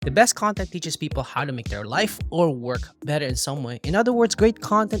The best content teaches people how to make their life or work better in some way. In other words, great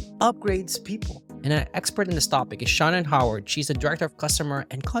content upgrades people. And an expert in this topic is Shannon Howard. She's the Director of Customer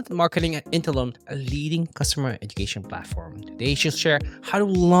and Content Marketing at Intelum, a leading customer education platform. Today, she'll share how to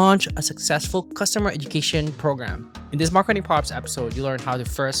launch a successful customer education program. In this Marketing Props episode, you learn how to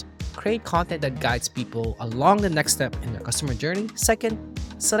first create content that guides people along the next step in their customer journey. Second,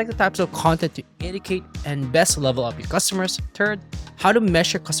 select the types of content to educate and best level up your customers. Third, how to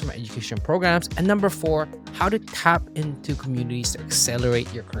measure customer education programs. And number four, how to tap into communities to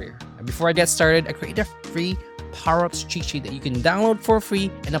accelerate your career. And before I get started, I created a free Power Ups cheat sheet that you can download for free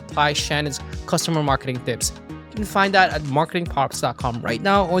and apply Shannon's customer marketing tips. You can find that at marketingpops.com right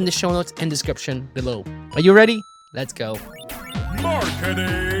now or in the show notes and description below. Are you ready? Let's go.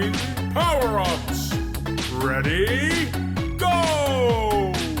 Marketing Power Ups. Ready?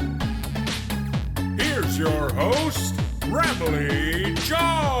 Go! Here's your host, Rambly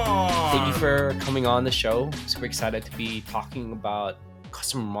John. Thank you for coming on the show. Super excited to be talking about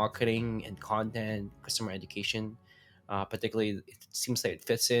customer marketing and content, customer education. Particularly, it seems like it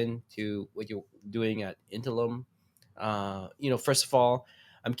fits into what you're doing at Intelum. First of all,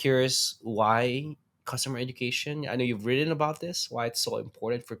 I'm curious why customer education. I know you've written about this. Why it's so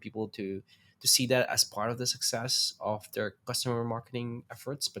important for people to see that as part of the success of their customer marketing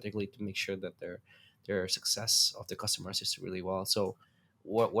efforts, particularly to make sure that their success of the customers is really well. So,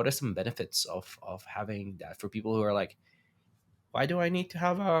 what are some benefits of having that for people who are like, why do I need to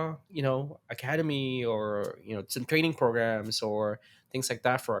have a academy or some training programs or things like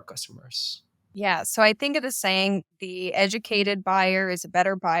that for our customers? Yeah, so I think of the saying, the educated buyer is a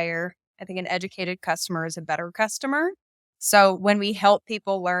better buyer. I think an educated customer is a better customer. So when we help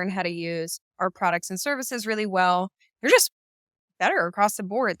people learn how to use our products and services really well, they're just better across the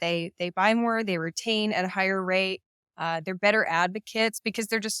board. They buy more, they retain at a higher rate. They're better advocates because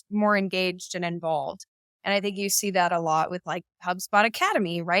they're just more engaged and involved. And I think you see that a lot with like HubSpot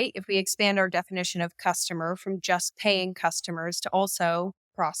Academy, right? If we expand our definition of customer from just paying customers to also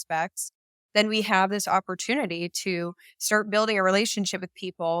prospects, then we have this opportunity to start building a relationship with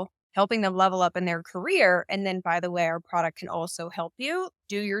people, helping them level up in their career. And then, by the way, our product can also help you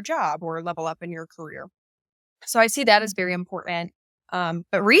do your job or level up in your career. So I see that as very important.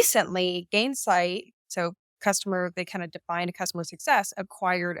 But recently, Gainsight, so customer, they kind of defined customer success,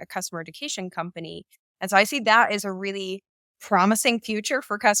 acquired a customer education company. And so I see that as a really promising future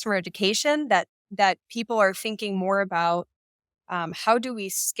for customer education that people are thinking more about how do we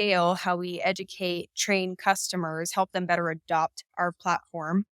scale, how we educate, train customers, help them better adopt our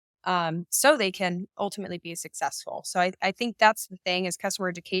platform so they can ultimately be successful. So I think that's the thing is customer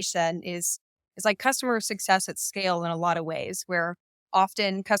education is like customer success at scale in a lot of ways, where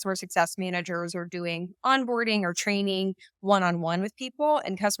often customer success managers are doing onboarding or training one-on-one with people,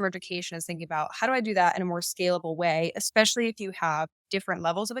 and customer education is thinking about how do I do that in a more scalable way, especially if you have different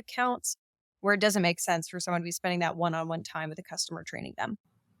levels of accounts where it doesn't make sense for someone to be spending that one-on-one time with a customer training them.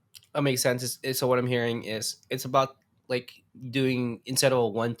 That makes sense. So what I'm hearing is it's about like doing instead of a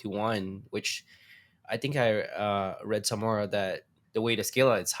one to one, which I think I read somewhere that the way to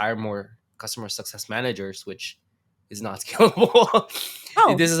scale it is hire more customer success managers, which is not scalable.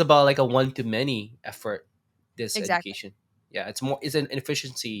 Oh, This is about like a one to many effort. This exactly. education, yeah, it's an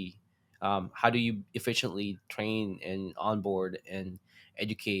efficiency. How do you efficiently train and onboard and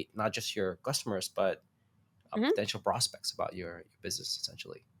educate not just your customers but Mhm. potential prospects about your business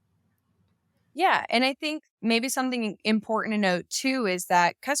essentially? Yeah. And I think maybe something important to note too is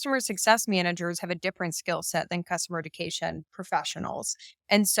that customer success managers have a different skill set than customer education professionals.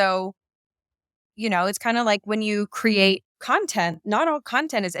 And so, it's kind of like when you create content, not all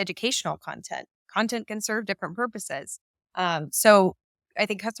content is educational content. Content can serve different purposes. So I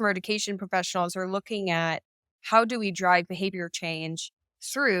think customer education professionals are looking at how do we drive behavior change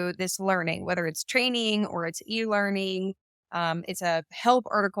through this learning, whether it's training or it's e-learning, it's a help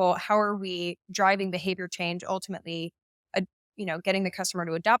article. How are we driving behavior change ultimately, uh, getting the customer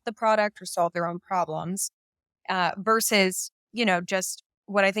to adopt the product or solve their own problems versus, just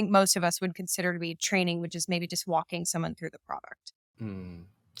what I think most of us would consider to be training, which is maybe just walking someone through the product. Mm,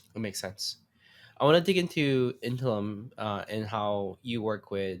 it makes sense. I want to dig into Intelum and how you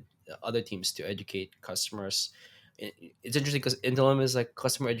work with other teams to educate customers. It's interesting because Intelum is like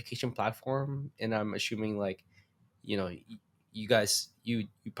customer education platform, and I'm assuming like you guys you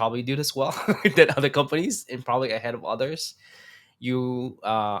probably do this well than other companies and probably ahead of others. You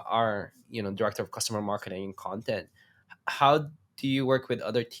are director of customer marketing and content. How do you work with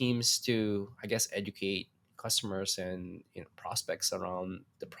other teams to, I guess, educate customers and prospects around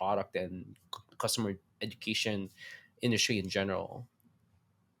the product and customer education industry in general?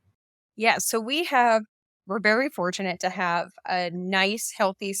 Yeah, so we're very fortunate to have a nice,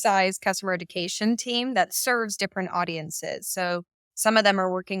 healthy size customer education team that serves different audiences. So some of them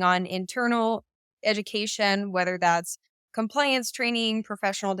are working on internal education, whether that's compliance training,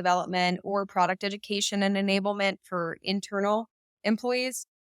 professional development, or product education and enablement for internal employees.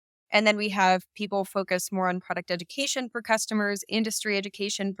 And then we have people focus more on product education for customers, industry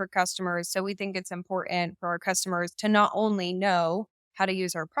education for customers. So we think it's important for our customers to not only know how to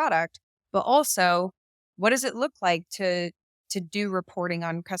use our product, but also what does it look like to do reporting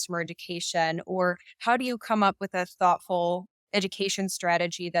on customer education, or how do you come up with a thoughtful education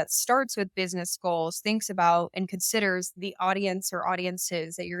strategy that starts with business goals, thinks about and considers the audience or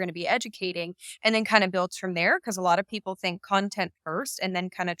audiences that you're going to be educating, and then kind of builds from there. Because a lot of people think content first and then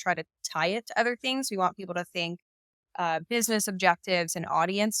kind of try to tie it to other things. We want people to think business objectives and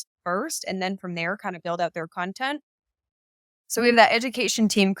audience first, and then from there, kind of build out their content. So we have that education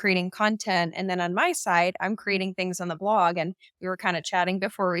team creating content. And then on my side, I'm creating things on the blog. And we were kind of chatting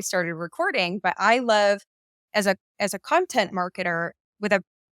before we started recording, but I love as a content marketer with a,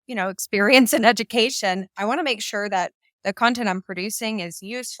 experience in education, I want to make sure that the content I'm producing is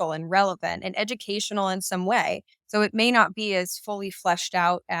useful and relevant and educational in some way. So it may not be as fully fleshed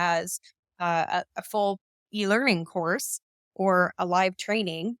out as a full e-learning course or a live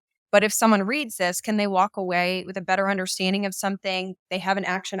training, but if someone reads this, can they walk away with a better understanding of something? They have an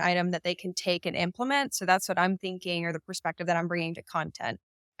action item that they can take and implement. So that's what I'm thinking, or the perspective that I'm bringing to content.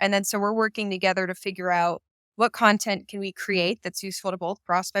 And then so we're working together to figure out what content can we create that's useful to both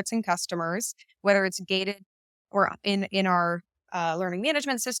prospects and customers, whether it's gated or in our learning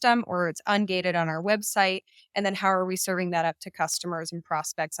management system, or it's ungated on our website. And then how are we serving that up to customers and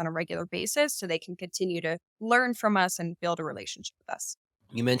prospects on a regular basis so they can continue to learn from us and build a relationship with us?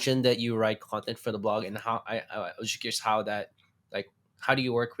 You mentioned that you write content for the blog, and how I was just curious how that, like, how do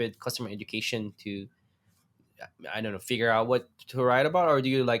you work with customer education to, I don't know, figure out what to write about, or do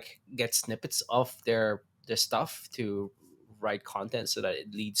you like get snippets of their stuff to write content so that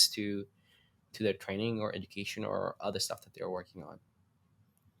it leads to their training or education or other stuff that they're working on?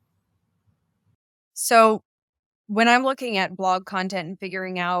 So when I'm looking at blog content and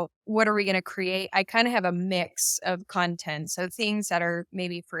figuring out what are we going to create, I kind of have a mix of content. So things that are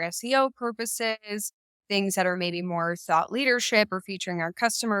maybe for SEO purposes, things that are maybe more thought leadership or featuring our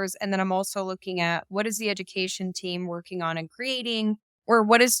customers. And then I'm also looking at what is the education team working on and creating, or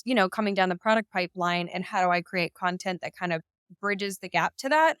what is, coming down the product pipeline, and how do I create content that kind of bridges the gap to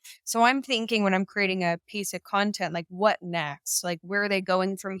that. So I'm thinking when I'm creating a piece of content, like what next? Like where are they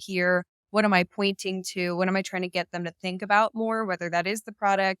going from here? What am I pointing to? What am I trying to get them to think about more, whether that is the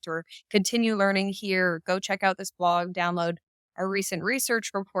product or continue learning here, or go check out this blog, download our recent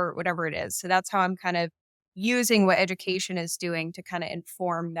research report, whatever it is. So that's how I'm kind of using what education is doing to kind of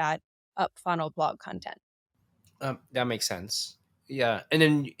inform that up funnel blog content. That makes sense. Yeah, and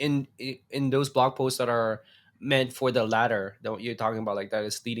then in those blog posts that are meant for the latter that you're talking about, like that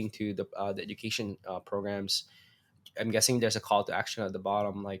is leading to the education programs. I'm guessing there's a call to action at the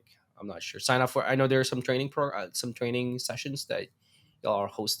bottom. Like, I'm not sure. Sign up for. I know there are some some training sessions that y'all are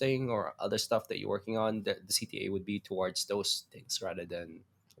hosting, or other stuff that you're working on. That the CTA would be towards those things rather than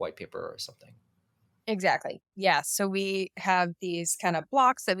white paper or something. Exactly. Yeah. So we have these kind of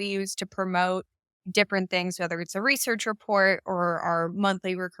blocks that we use to promote different things, whether it's a research report or our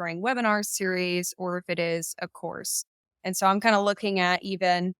monthly recurring webinar series, or if it is a course. And so I'm kind of looking at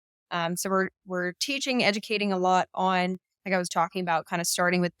even, so we're teaching, educating a lot on, like I was talking about, kind of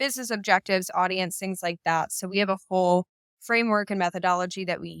starting with business objectives, audience, things like that. So we have a whole framework and methodology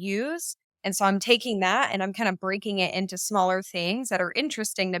that we use. And so I'm taking that and I'm kind of breaking it into smaller things that are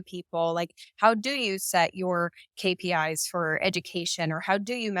interesting to people. Like, how do you set your KPIs for education, or how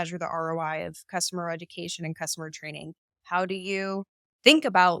do you measure the ROI of customer education and customer training? How do you think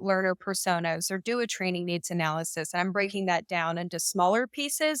about learner personas or do a training needs analysis? And I'm breaking that down into smaller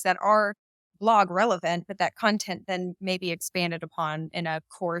pieces that are blog relevant, but that content then may be expanded upon in a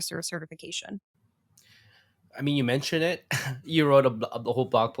course or certification. I mean, you mentioned it. You wrote a whole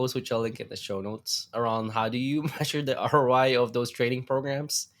blog post, which I'll link in the show notes, around how do you measure the ROI of those training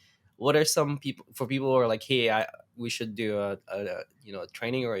programs. What are some people, for people who are like, hey, we should do a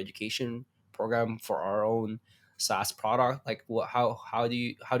training or education program for our own SaaS product. Like, how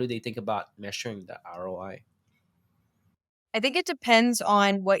do they think about measuring the ROI? I think it depends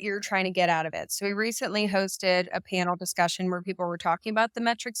on what you're trying to get out of it. So we recently hosted a panel discussion where people were talking about the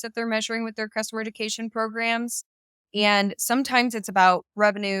metrics that they're measuring with their customer education programs. And sometimes it's about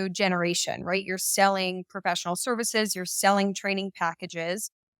revenue generation, right? You're selling professional services, you're selling training packages.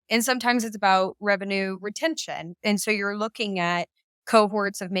 And sometimes it's about revenue retention. And so you're looking at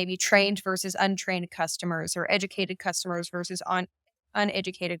cohorts of maybe trained versus untrained customers, or educated customers versus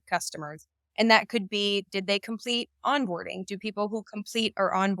uneducated customers. And that could be, did they complete onboarding? Do people who complete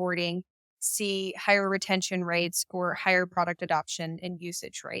our onboarding see higher retention rates or higher product adoption and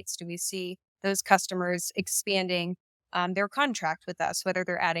usage rates? Do we see those customers expanding their contract with us, whether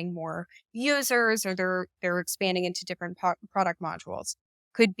they're adding more users or they're expanding into different product modules?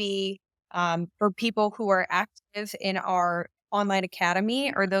 Could be for people who are active in our online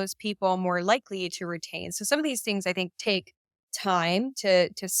academy, are those people more likely to retain? So some of these things I think take time to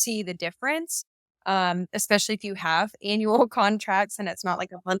see the difference, especially if you have annual contracts and it's not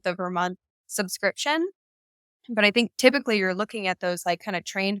like a month over month subscription. But I think typically you're looking at those like kind of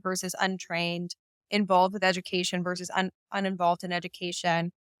trained versus untrained, involved with education versus uninvolved in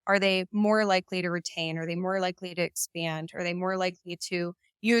education. Are they more likely to retain? Are they more likely to expand? Are they more likely to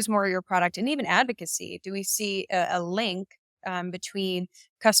use more of your product? And even advocacy. Do we see a link between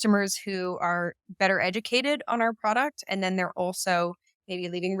customers who are better educated on our product, and then they're also maybe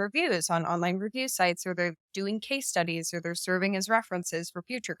leaving reviews on online review sites, or they're doing case studies, or they're serving as references for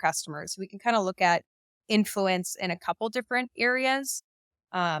future customers? We can kind of look at influence in a couple different areas.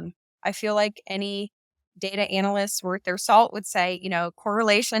 I feel like any data analyst worth their salt would say,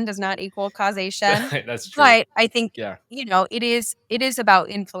 correlation does not equal causation. That's true. But I think, Yeah. it is about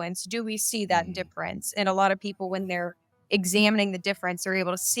influence. Do we see that Mhm. difference? And a lot of people, when they're examining the difference, they're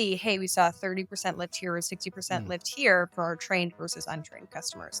able to see, hey, we saw a 30% lift here or 60% lift here for our trained versus untrained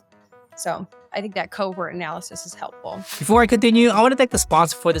customers. So I think that cohort analysis is helpful. Before I continue, I want to thank the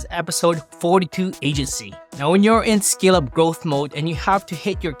sponsor for this episode, 42 Agency. Now, when you're in scale-up growth mode and you have to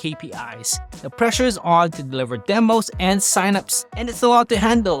hit your KPIs, the pressure is on to deliver demos and signups, and it's a lot to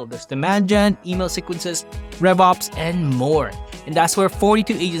handle. There's demand gen, email sequences, RevOps, and more. And that's where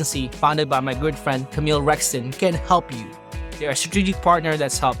 42 Agency, founded by my good friend Camille Rexton, can help you. They're a strategic partner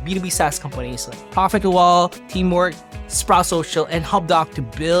that's helped B2B SaaS companies like Profitwell, Teamwork, Sprout Social, and HubDoc to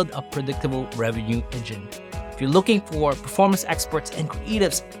build a predictable revenue engine. If you're looking for performance experts and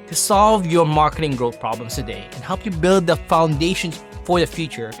creatives to solve your marketing growth problems today and help you build the foundations for the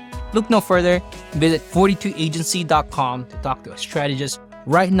future, look no further. Visit 42agency.com to talk to a strategist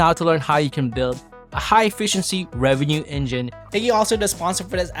right now to learn how you can build a high-efficiency revenue engine. Thank you also to the sponsor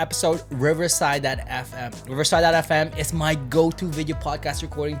for this episode, Riverside.fm. Riverside.fm is my go-to video podcast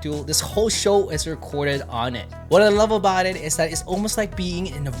recording tool. This whole show is recorded on it. What I love about it is that it's almost like being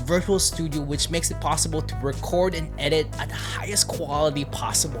in a virtual studio, which makes it possible to record and edit at the highest quality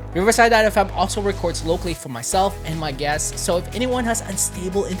possible. Riverside.fm also records locally for myself and my guests, so if anyone has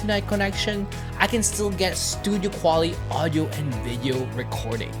unstable internet connection, I can still get studio quality audio and video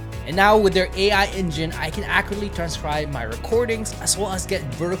recording. And now with their AI engine, I can accurately transcribe my recordings as well as get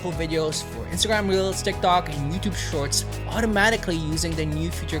vertical videos for Instagram Reels, TikTok, and YouTube Shorts automatically using the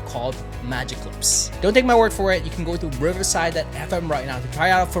new feature called Magic Clips. Don't take my word for it. You can go to riverside.fm right now to try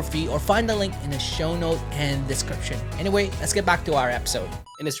it out for free, or find the link in the show note and description. Anyway, let's get back to our episode.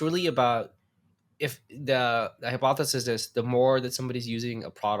 And it's really about, if the hypothesis is the more that somebody's using a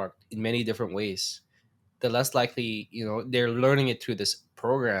product in many different ways, the less likely, they're learning it through this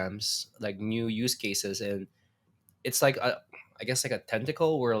programs, like new use cases. And it's like I guess like a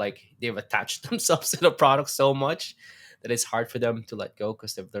tentacle where like they've attached themselves to the product so much that it's hard for them to let go,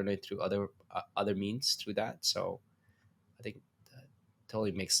 because they've learned it through other means through that. So I think that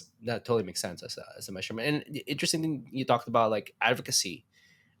totally makes sense as a measurement. And the interesting thing you talked about, like advocacy.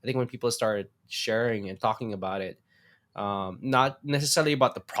 I think when people started sharing and talking about it, not necessarily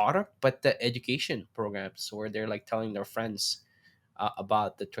about the product, but the education programs where they're like telling their friends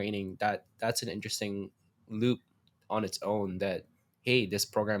about the training, that's an interesting loop on its own, that hey, this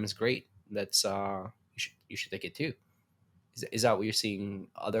program is great, that's you should take it too. Is that what you're seeing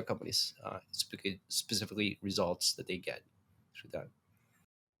other companies specifically results that they get through that?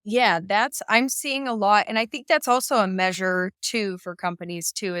 Yeah, I'm seeing a lot. And I think that's also a measure too for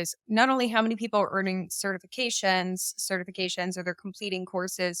companies too, is not only how many people are earning certifications, or they're completing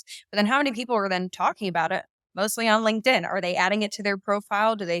courses, but then how many people are then talking about it, mostly on LinkedIn. Are they adding it to their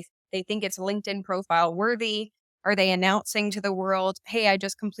profile? Do they think it's LinkedIn profile worthy? Are they announcing to the world, hey, I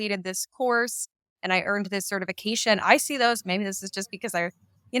just completed this course and I earned this certification? I see those. Maybe this is just because I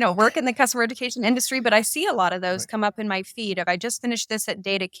work in the customer education industry, but I see a lot of those come up in my feed of, I just finished this at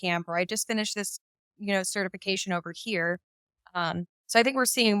Data Camp, or I just finished this, certification over here. So I think we're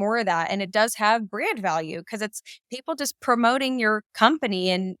seeing more of that, and it does have brand value because it's people just promoting your company,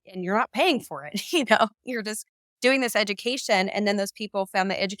 and you're not paying for it. You're just doing this education, and then those people found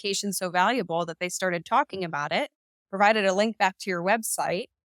the education so valuable that they started talking about it, provided a link back to your website.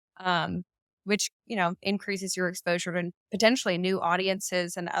 which, increases your exposure to potentially new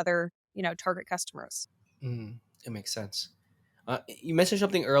audiences and other, target customers. It makes sense. You mentioned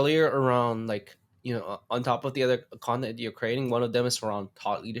something earlier around like on top of the other content you're creating, one of them is around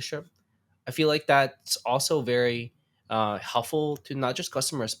thought leadership. I feel like that's also very helpful to not just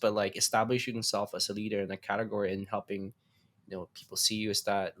customers, but like establishing yourself as a leader in a category and helping people see you as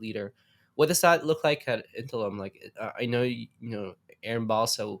that leader. What does that look like at Intelum? Like I know Erin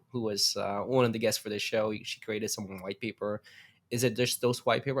Balsa, who was one of the guests for the show, she created some white paper. Is it just those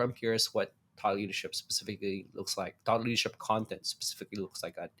white paper? I'm curious what thought leadership specifically looks like. Thought leadership content specifically looks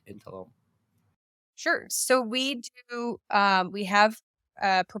like at Intelum. Sure. So we have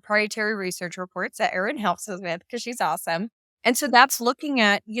proprietary research reports that Erin helps us with because she's awesome. And so that's looking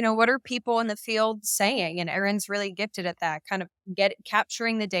at, what are people in the field saying? And Erin's really gifted at that, kind of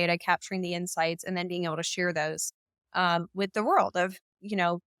capturing the data, capturing the insights, and then being able to share those with the world of,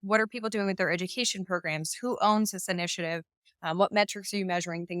 what are people doing with their education programs? Who owns this initiative? What metrics are you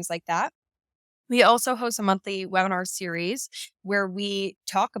measuring? Things like that. We also host a monthly webinar series where we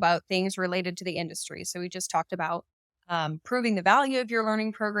talk about things related to the industry. So we just talked about proving the value of your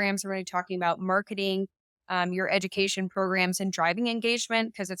learning programs. We're going to be talking about marketing your education programs and driving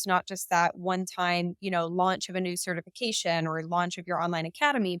engagement, because it's not just that one time, launch of a new certification or launch of your online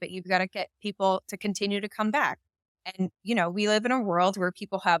academy, but you've got to get people to continue to come back. And, we live in a world where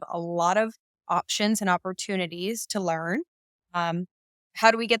people have a lot of options and opportunities to learn. Um, how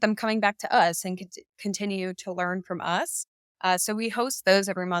do we get them coming back to us and continue to learn from us? So we host those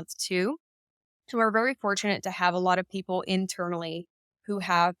every month too. So we're very fortunate to have a lot of people internally who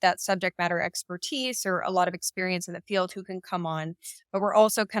have that subject matter expertise or a lot of experience in the field who can come on. But we're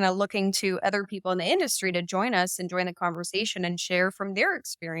also kind of looking to other people in the industry to join us and join the conversation and share from their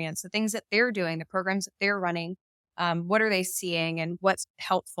experience, the things that they're doing, the programs that they're running. What are they seeing and what's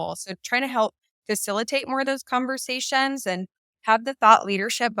helpful? So trying to help facilitate more of those conversations and have the thought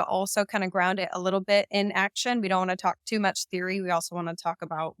leadership, but also kind of ground it a little bit in action. We don't want to talk too much theory. We also want to talk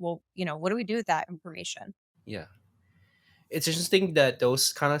about, well, what do we do with that information? Yeah, it's interesting that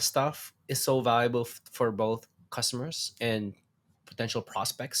those kind of stuff is so valuable for both customers and potential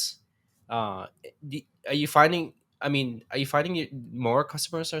prospects. Are you finding? I mean, are you finding more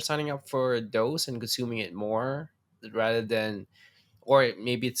customers are signing up for those and consuming it more rather than, or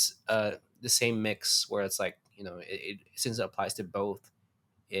maybe it's the same mix where it's like since it applies to both,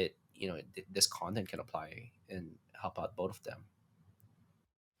 this content can apply and help out both of them.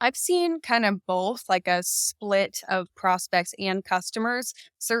 I've seen kind of both, like a split of prospects and customers.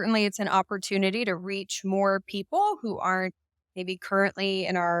 Certainly, it's an opportunity to reach more people who aren't maybe currently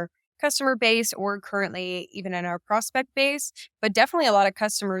in our customer base or currently even in our prospect base, but definitely a lot of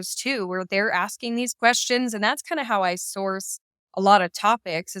customers too, where they're asking these questions. And that's kind of how I source a lot of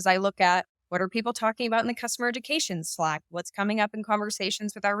topics is I look at what are people talking about in the customer education Slack? What's coming up in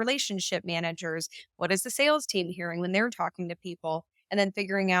conversations with our relationship managers? What is the sales team hearing when they're talking to people? And then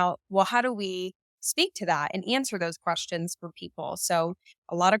figuring out, well, how do we speak to that and answer those questions for people? So,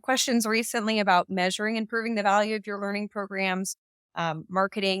 a lot of questions recently about measuring and proving the value of your learning programs,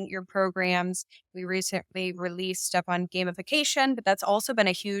 marketing your programs. We recently released stuff on gamification, but that's also been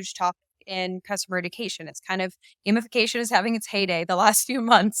a huge topic in customer education. It's kind of gamification is having its heyday the last few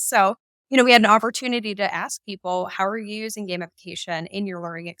months. So, we had an opportunity to ask people, how are you using gamification in your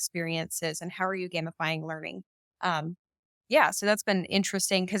learning experiences and how are you gamifying learning? Um, yeah, so that's been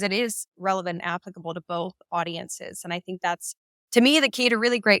interesting because it is relevant and applicable to both audiences. And I think that's, to me, the key to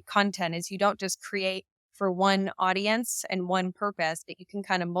really great content is you don't just create for one audience and one purpose, but you can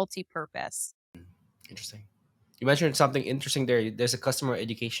kind of multi-purpose. Interesting. You mentioned something interesting there. There's a customer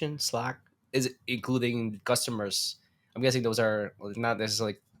education Slack. Is it including customers? I'm guessing those are, well, not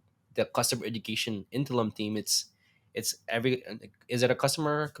necessarily the customer education Intelum team. It's every. Is it a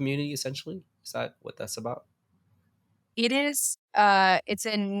customer community essentially? Is that what that's about? It is, it's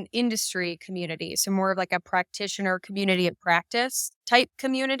an industry community. So more of like a practitioner community of practice type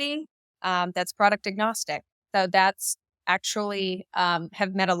community that's product agnostic. So that's actually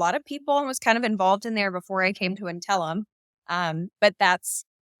have met a lot of people and was kind of involved in there before I came to Intellum. But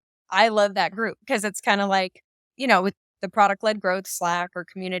I love that group because it's kind of like, with the product led growth Slack or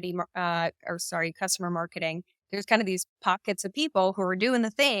customer marketing, there's kind of these pockets of people who are doing the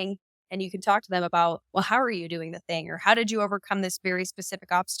thing. And you can talk to them about, well, how are you doing the thing? Or how did you overcome this very specific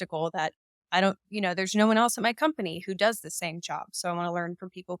obstacle that I don't, there's no one else at my company who does the same job. So I want to learn from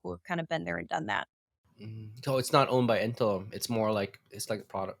people who have kind of been there and done that. So it's not owned by Intel. It's more like it's like a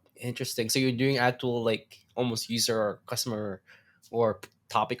product. Interesting. So you're doing actual like almost user or customer or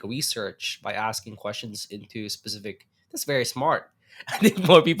topic research by asking questions into specific. That's very smart. I think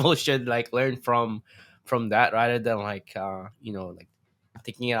more people should like learn from that rather than like like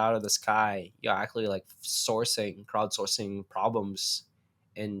taking it out of the sky. You're actually like crowdsourcing problems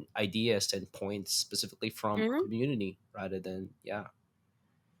and ideas and points specifically from a Mhm. community rather than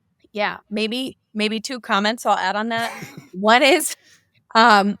Yeah, maybe two comments I'll add on that. One is,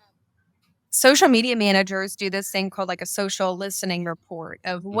 um, social media managers do this thing called like a social listening report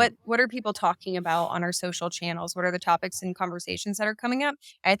of Mm, what are people talking about on our social channels? What are the topics and conversations that are coming up?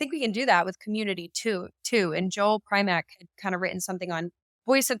 I think we can do that with community too. And Joel Primack had kind of written something on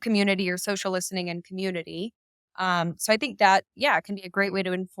voice of community or social listening and community. So I think that it can be a great way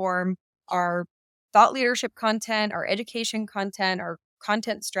to inform our thought leadership content, our education content, our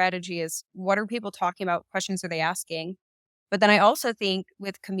content strategy is what are people talking about? Questions are they asking? But then I also think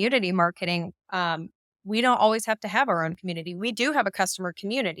with community marketing, we don't always have to have our own community. We do have a customer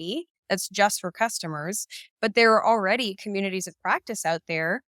community that's just for customers, but there are already communities of practice out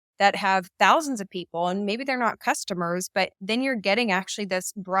there that have thousands of people, and maybe they're not customers, but then you're getting actually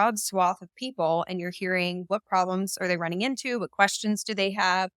this broad swath of people and you're hearing what problems are they running into? What questions do they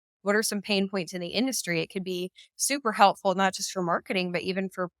have? What are some pain points in the industry? It could be super helpful, not just for marketing, but even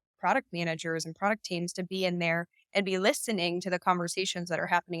for product managers and product teams to be in there and be listening to the conversations that are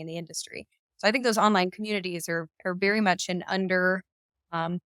happening in the industry. So I think those online communities are very much an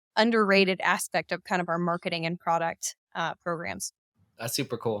um, underrated aspect of kind of our marketing and product programs. that's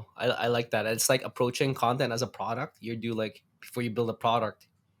super cool. I like that. It's like approaching content as a product. You do like before you build a product,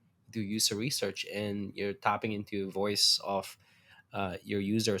 do user research and you're tapping into voice of your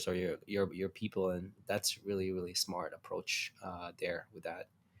users or your people, and that's really smart approach there with that.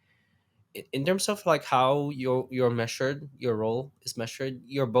 In terms of like how you're measured, your role is measured.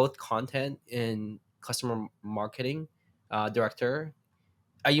 You're both content and customer marketing director.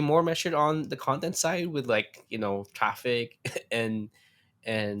 Are you more measured on the content side with like traffic and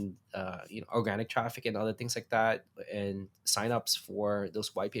organic traffic and other things like that and signups for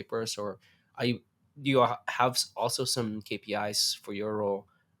those white papers, or are you do you have also some KPIs for your role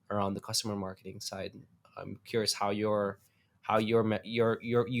around the customer marketing side? I'm curious how you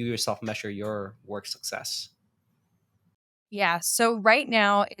yourself measure your work success. Yeah. So right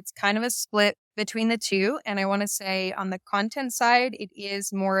now it's kind of a split between the two. And I want to say on the content side, it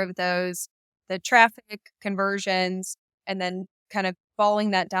is more of the traffic conversions and then kind of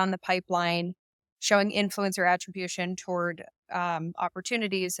following that down the pipeline, showing influencer attribution toward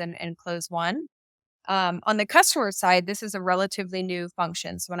opportunities and close one. On the customer side, this is a relatively new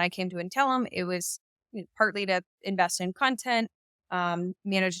function. So when I came to Intellum, it was partly to invest in content,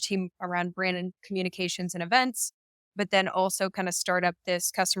 manage a team around brand and communications and events, but then also kind of start up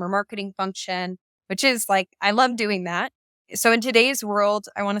this customer marketing function, which is like, I love doing that. So in today's world,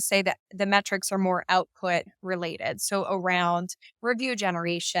 I want to say that the metrics are more output related. So around review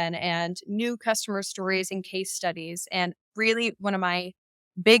generation and new customer stories and case studies. And really, one of my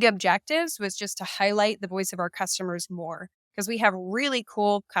big objectives was just to highlight the voice of our customers more because we have really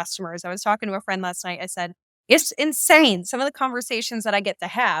cool customers. I was talking to a friend last night. I said, it's insane some of the conversations that I get to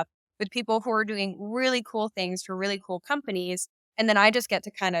have with people who are doing really cool things for really cool companies. And then I just get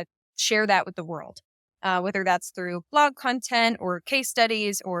to kind of share that with the world, whether that's through blog content or case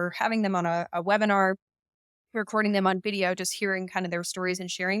studies or having them on a webinar, recording them on video, just hearing kind of their stories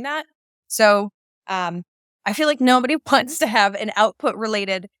and sharing that. So um, I feel like nobody wants to have an output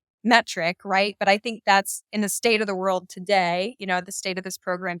related metric, right? But I think that's in the state of the world today, the state of this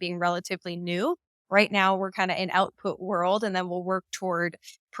program being relatively new. Right now, we're kind of in output world, and then we'll work toward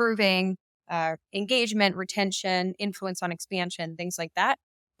proving engagement, retention, influence on expansion, things like that.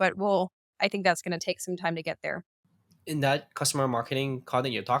 But I think that's going to take some time to get there. In that customer marketing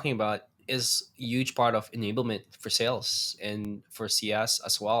content you're talking about is a huge part of enablement for sales and for CS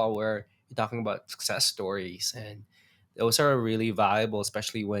as well, where you're talking about success stories, and those are really valuable,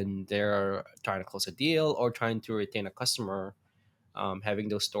 especially when they're trying to close a deal or trying to retain a customer. Having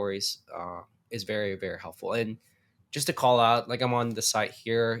those stories is very helpful. And just to call out, like I'm on the site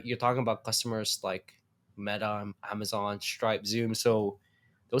here, you're talking about customers like Meta, Amazon, Stripe, Zoom. So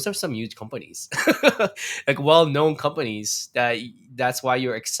those are some huge companies, like well-known companies. That's why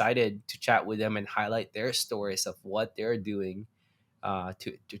you're excited to chat with them and highlight their stories of what they're doing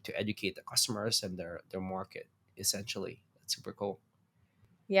to educate the customers and their market. Essentially, that's super cool.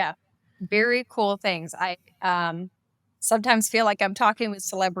 Yeah. Very cool things. I sometimes feel like I'm talking with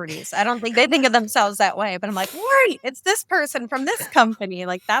celebrities. I don't think they think of themselves that way, but I'm like, wait, it's this person from this company.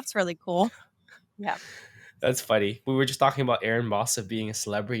 Like, that's really cool. Yeah. That's funny. We were just talking about Erin Mossa being a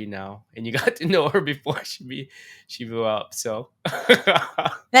celebrity now, and you got to know her before she blew up. So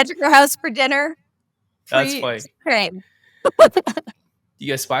At your house for dinner, that's free funny. cream. Do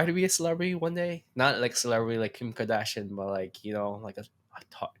you aspire to be a celebrity one day? Not like celebrity like Kim Kardashian, but like like a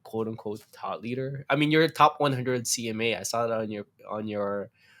quote unquote thought leader. I mean, you're a top 100 CMA. I saw that on your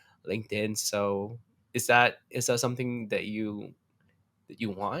LinkedIn. So is that something that you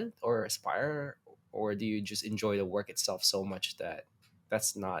want or aspire, or do you just enjoy the work itself so much that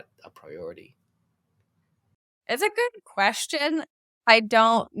that's not a priority? It's a good question. I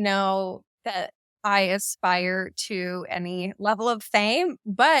don't know that I aspire to any level of fame,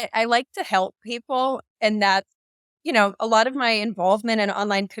 but I like to help people. And that's, a lot of my involvement in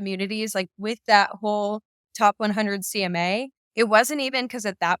online communities, like with that whole top 100 CMA, it wasn't even because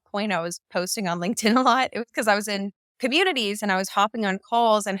at that point I was posting on LinkedIn a lot. It was because I was in communities and I was hopping on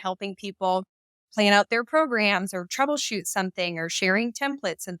calls and helping people plan out their programs or troubleshoot something or sharing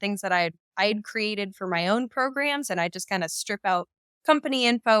templates and things that I had created for my own programs. And I just kind of strip out company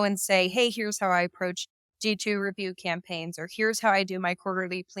info and say, hey, here's how I approach G2 review campaigns, or here's how I do my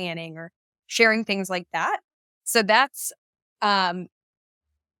quarterly planning, or sharing things like that. So that's um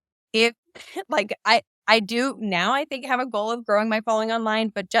if like I do now, I think, have a goal of growing my following online,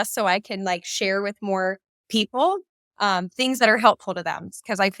 but just so I can like share with more people things that are helpful to them.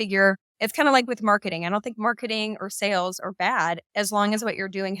 Because I figure it's kind of like with marketing. I don't think marketing or sales are bad as long as what you're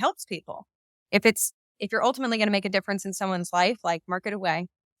doing helps people. If you're ultimately going to make a difference in someone's life, like market away,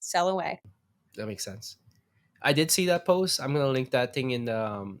 sell away. That makes sense. I did see that post. I'm gonna link that thing in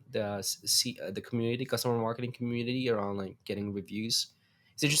the community, customer marketing community, around like getting reviews.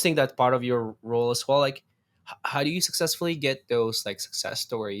 It's interesting that part of your role as well. Like, how do you successfully get those like success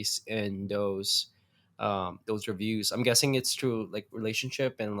stories and those reviews? I'm guessing it's through like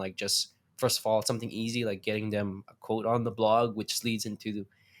relationship and like just first of all something easy like getting them a quote on the blog, which leads into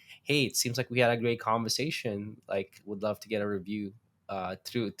hey, it seems like we had a great conversation. Like, would love to get a review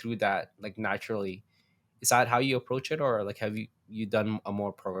through that like naturally. Is that how you approach it, or like have you done a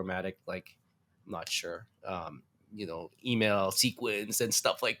more programmatic, like, I'm not sure, email sequence and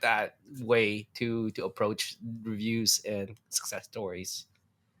stuff like that way to approach reviews and success stories?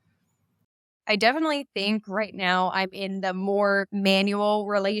 I definitely think right now I'm in the more manual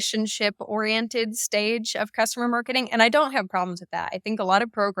relationship oriented stage of customer marketing, and I don't have problems with that. I think a lot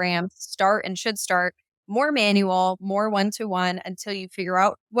of programs start and should start more manual, more one to one until you figure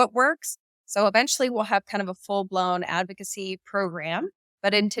out what works. So eventually we'll have kind of a full blown advocacy program.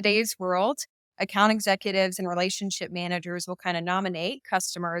 But in today's world, account executives and relationship managers will kind of nominate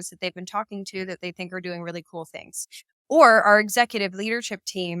customers that they've been talking to that they think are doing really cool things. Or our executive leadership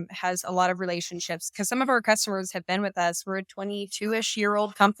team has a lot of relationships because some of our customers have been with us. We're a 22-ish year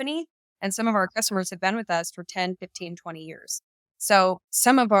old company, and some of our customers have been with us for 10, 15, 20 years. So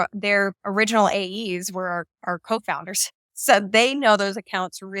some of their original AEs were our co-founders. So they know those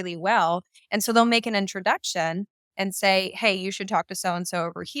accounts really well. And so they'll make an introduction and say, hey, you should talk to so-and-so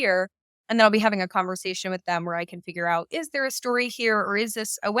over here. And then I'll be having a conversation with them where I can figure out, is there a story here or is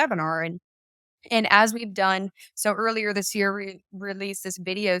this a webinar? And as we've done, so earlier this year, we released this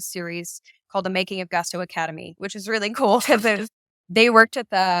video series called The Making of Gusto Academy, which is really cool because they worked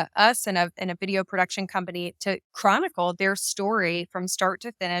with us and a video production company to chronicle their story from start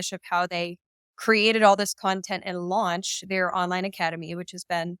to finish of how they created all this content and launched their online academy, which has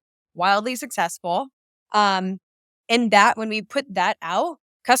been wildly successful. Um, and that when we put that out,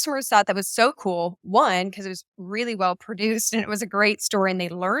 customers thought that was so cool. One, because it was really well produced and it was a great story and they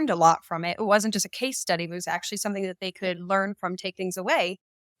learned a lot from it. It wasn't just a case study, it was actually something that they could learn from, take things away.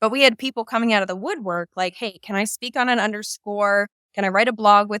 But we had people coming out of the woodwork like, hey, can I speak on an underscore? Can I write a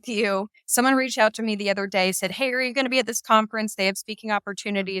blog with you? Someone reached out to me the other day, said, hey, are you going to be at this conference? They have speaking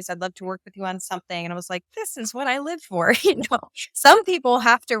opportunities. I'd love to work with you on something. And I was like, this is what I live for. Some people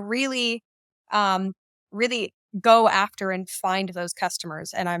have to really, really go after and find those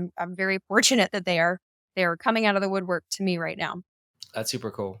customers. And I'm very fortunate that they are coming out of the woodwork to me right now. That's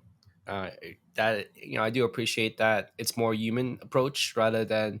super cool. That I do appreciate that it's more human approach rather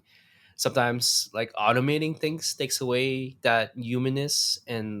than sometimes like automating things takes away that humanness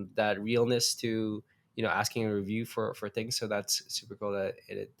and that realness to asking a review for things. So that's super cool that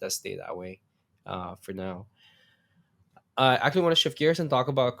it does stay that way for now. I actually want to shift gears and talk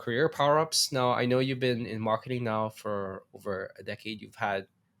about career power ups. Now, I know you've been in marketing now for over a decade. You've had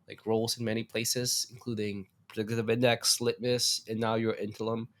like roles in many places, including Predictive Index, Litmus, and now you're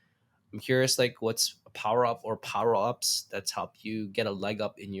Interim. I'm curious, like, what's a power up or power ups that's helped you get a leg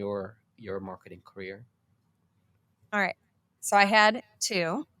up in your marketing career? All right. So I had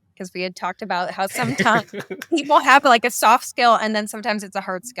two because we had talked about how sometimes people have like a soft skill and then sometimes it's a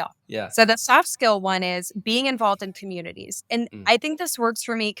hard skill. Yeah. So the soft skill one is being involved in communities. And I think this works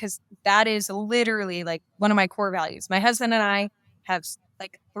for me because that is literally like one of my core values. My husband and I have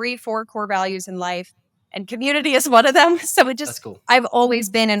like 3-4 core values in life, and community is one of them. So That's cool. I've always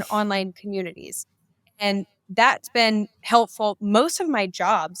been in online communities, and that's been helpful. Most of my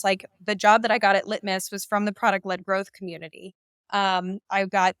jobs, like the job that I got at Litmus, was from the product-led growth community. I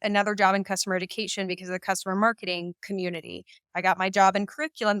got another job in customer education because of the customer marketing community. I got my job in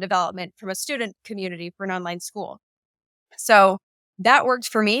curriculum development from a student community for an online school. So that worked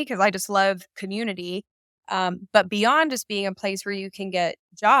for me because I just love community. But beyond just being a place where you can get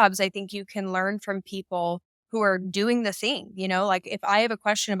jobs, I think you can learn from people who are doing the thing. Like if I have a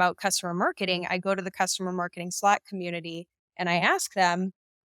question about customer marketing, I go to the customer marketing Slack community and I ask them,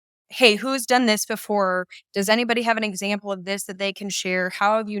 hey, who's done this before? Does anybody have an example of this that they can share?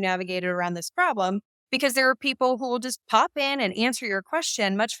 How have you navigated around this problem? Because there are people who will just pop in and answer your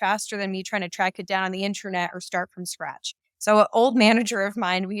question much faster than me trying to track it down on the internet or start from scratch. So an old manager of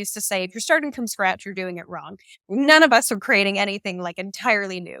mine, we used to say, if you're starting from scratch, you're doing it wrong. None of us are creating anything like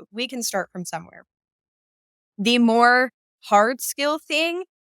entirely new. We can start from somewhere. The more hard skill thing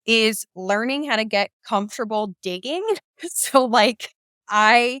is learning how to get comfortable digging. So like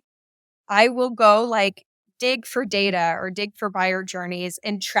I will go like dig for data or dig for buyer journeys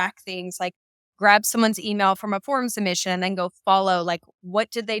and track things, like grab someone's email from a form submission and then go follow, like, what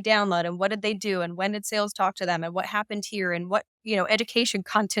did they download and what did they do and when did sales talk to them and what happened here and what, education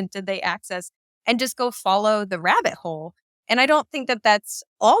content did they access, and just go follow the rabbit hole. And I don't think that that's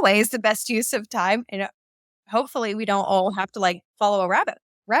always the best use of time. And hopefully we don't all have to like follow a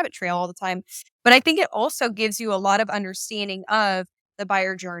rabbit trail all the time. But I think it also gives you a lot of understanding of the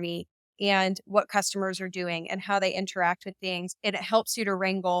buyer journey and what customers are doing and how they interact with things. And it helps you to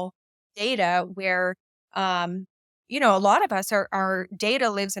wrangle data where, a lot of us, our data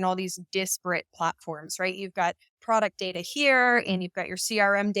lives in all these disparate platforms, right? You've got product data here and you've got your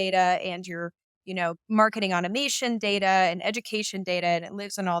CRM data and your, marketing automation data and education data, and it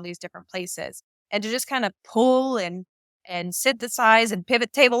lives in all these different places. And to just kind of pull and synthesize and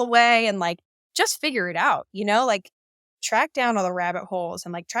pivot table away and like just figure it out, like track down all the rabbit holes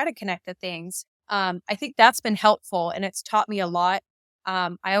and like try to connect the things. I think that's been helpful and it's taught me a lot.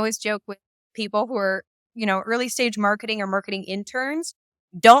 I always joke with people who are, early stage marketing or marketing interns,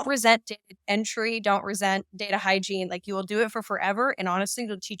 don't resent data entry, don't resent data hygiene. Like you will do it for forever. And honestly,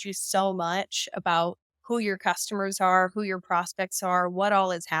 it'll teach you so much about who your customers are, who your prospects are, what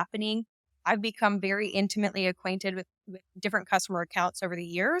all is happening. I've become very intimately acquainted with different customer accounts over the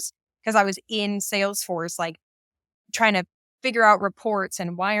years because I was in Salesforce, like trying to figure out reports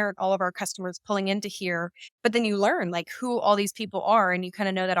and why aren't all of our customers pulling into here. But then you learn like who all these people are and you kind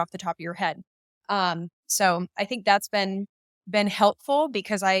of know that off the top of your head. So I think that's been helpful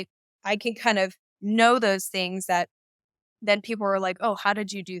because I can kind of know those things that then people are like, oh, how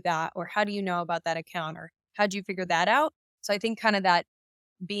did you do that? Or how do you know about that account? Or how did you figure that out? So I think kind of that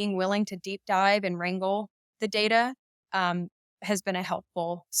being willing to deep dive and wrangle the data has been a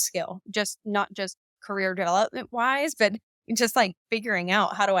helpful skill, not just career development wise, but just like figuring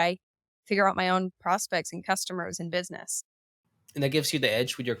out how do I figure out my own prospects and customers and business. And that gives you the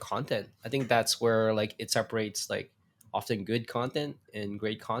edge with your content. I think that's where like it separates like often good content and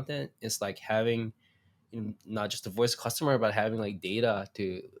great content. It's like having not just a voice customer, but having like data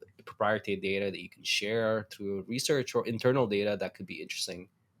to proprietary data that you can share through research or internal data that could be interesting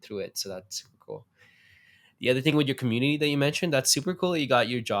through it. So that's super cool. The other thing with your community that you mentioned, that's super cool. You got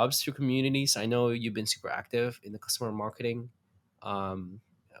your jobs through communities. I know you've been super active in the customer marketing, the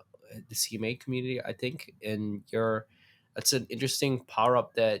CMA community, I think. And that's an interesting power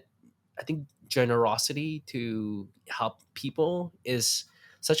up that I think generosity to help people is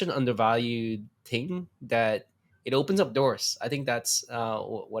such an undervalued thing that it opens up doors. I think that's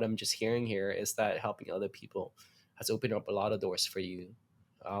what I'm just hearing here is that helping other people has opened up a lot of doors for you.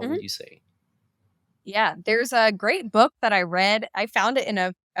 Would you say? Yeah, there's a great book that I read. I found it in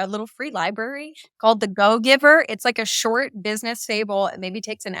a little free library called The Go Giver. It's like a short business fable. It maybe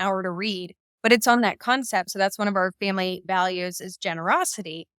takes an hour to read, but it's on that concept. So that's one of our family values is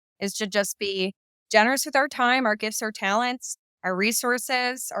generosity, is to just be generous with our time, our gifts, our talents, our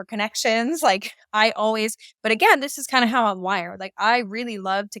resources, our connections. Like but again, this is kind of how I'm wired. Like I really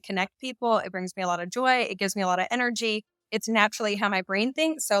love to connect people. It brings me a lot of joy. It gives me a lot of energy. It's naturally how my brain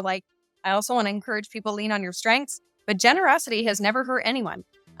thinks. So like, I also want to encourage people to lean on your strengths, but generosity has never hurt anyone.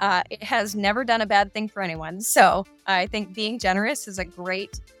 It has never done a bad thing for anyone. So I think being generous is a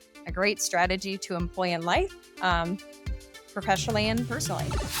great strategy to employ in life, professionally and personally.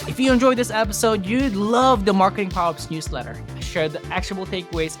 If you enjoyed this episode, you'd love the Marketing Power-Ups newsletter. I share the actionable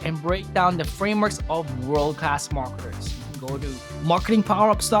takeaways and break down the frameworks of world-class marketers. go to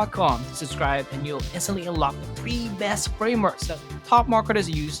marketingpowerups.com to subscribe, and you'll instantly unlock the 3 best frameworks that top marketers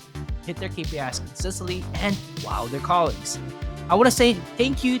use to hit their KPIs consistently and wow their colleagues. I want to say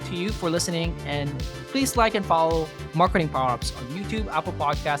thank you to you for listening, and please like and follow Marketing Power-Ups on YouTube, Apple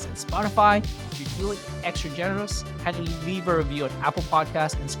Podcasts, and Spotify. If you're feeling extra generous, kindly leave a review on Apple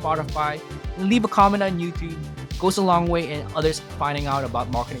Podcasts and Spotify, and leave a comment on YouTube. It goes a long way in others finding out about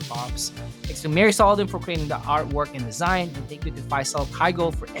Marketing Power-Ups. Thanks to Mary Sullivan for creating the artwork and design, and thank you to Faisal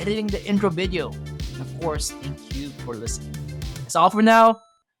Kaigo for editing the intro video. And of course, thank you for listening. That's all for now.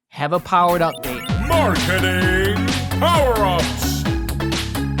 Have a powered up day. Marketing Power-Ups.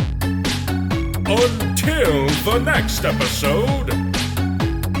 Until the next episode.